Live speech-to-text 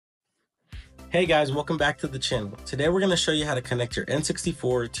Hey guys, welcome back to the channel. Today we're going to show you how to connect your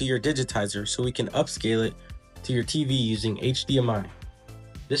N64 to your digitizer so we can upscale it to your TV using HDMI.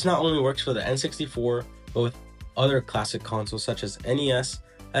 This not only works for the N64, but with other classic consoles such as NES,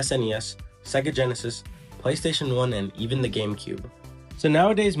 SNES, Sega Genesis, PlayStation 1, and even the GameCube. So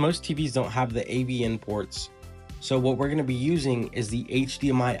nowadays most TVs don't have the AV in ports, so what we're going to be using is the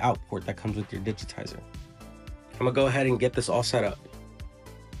HDMI out port that comes with your digitizer. I'm going to go ahead and get this all set up.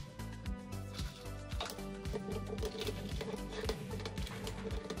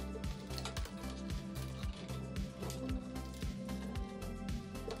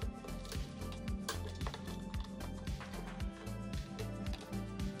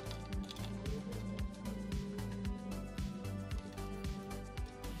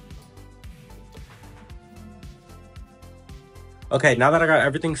 Okay, now that I got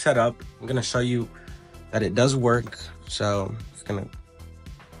everything set up, I'm gonna show you that it does work. So it's gonna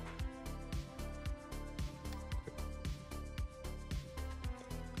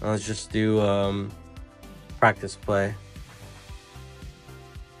let's just do practice play.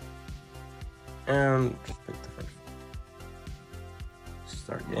 And just pick the first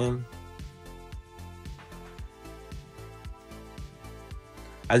start game.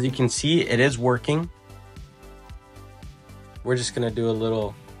 As you can see, it is working. We're just gonna do a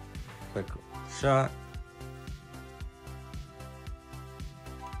little quick shot.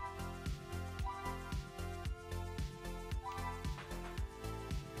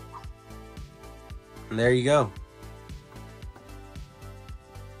 And there you go.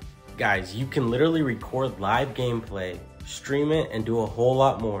 Guys, you can literally record live gameplay, stream it, and do a whole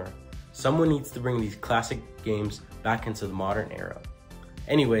lot more. Someone needs to bring these classic games back into the modern era.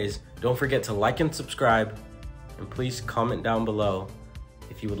 Anyways, don't forget to like and subscribe. And please comment down below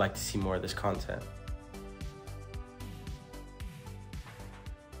if you would like to see more of this content.